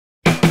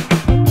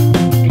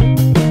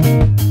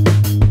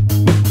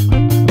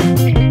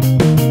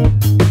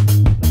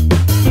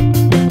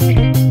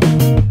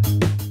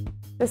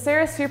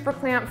Saris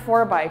SuperClamp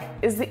 4-bike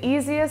is the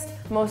easiest,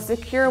 most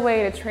secure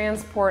way to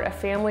transport a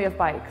family of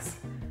bikes.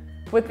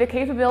 With the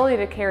capability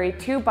to carry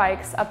 2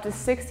 bikes up to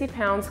 60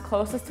 pounds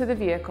closest to the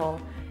vehicle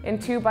and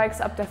 2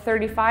 bikes up to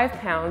 35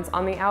 pounds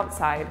on the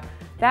outside,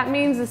 that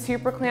means the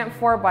SuperClamp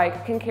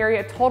 4-bike can carry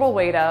a total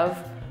weight of,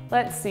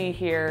 let's see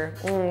here,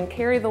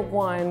 carry the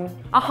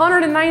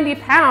 190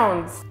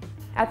 pounds!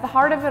 At the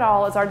heart of it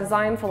all is our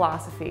design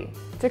philosophy,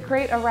 to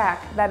create a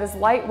rack that is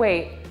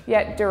lightweight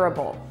yet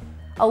durable.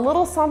 A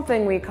little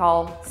something we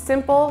call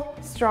simple,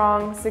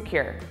 strong,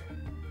 secure.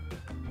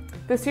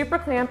 The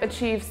SuperClamp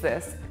achieves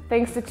this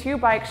thanks to 2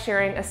 bikes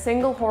sharing a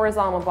single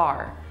horizontal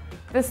bar.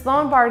 This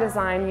lone bar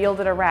design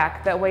yielded a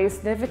rack that weighs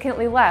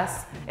significantly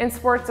less and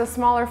sports a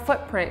smaller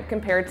footprint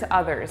compared to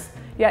others,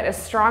 yet is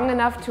strong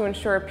enough to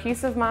ensure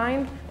peace of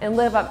mind and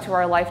live up to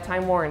our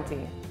lifetime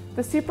warranty.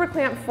 The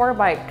SuperClamp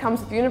 4-bike comes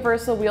with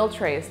universal wheel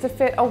trays to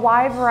fit a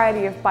wide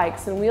variety of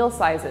bikes and wheel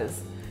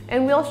sizes,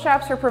 and wheel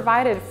straps are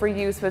provided for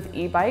use with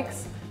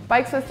e-bikes,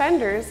 bikes with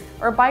fenders,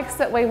 or bikes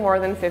that weigh more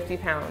than 50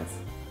 pounds.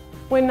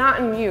 When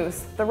not in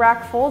use, the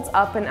rack folds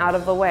up and out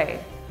of the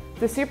way.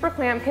 The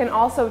SuperClamp can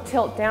also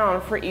tilt down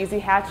for easy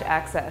hatch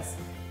access,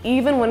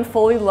 even when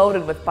fully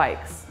loaded with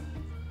bikes.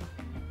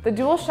 The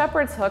dual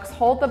shepherd's hooks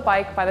hold the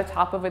bike by the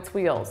top of its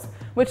wheels,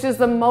 which is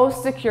the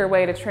most secure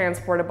way to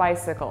transport a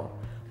bicycle.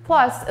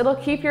 Plus, it'll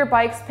keep your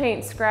bike's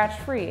paint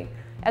scratch-free,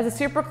 as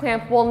the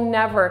SuperClamp will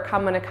never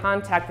come into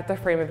contact with the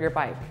frame of your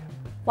bike.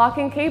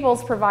 Locking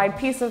cables provide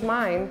peace of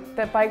mind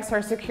that bikes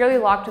are securely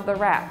locked to the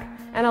rack,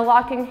 and a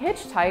locking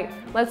hitch tight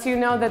lets you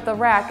know that the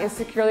rack is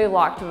securely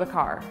locked to the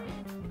car.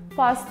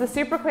 Plus, the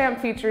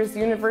SuperClamp features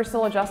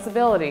universal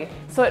adjustability,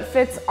 so it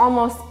fits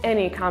almost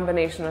any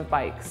combination of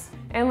bikes.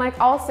 And like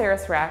all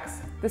Saris racks,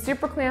 the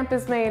SuperClamp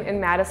is made in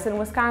Madison,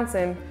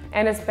 Wisconsin,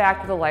 and is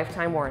backed with a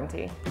lifetime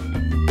warranty.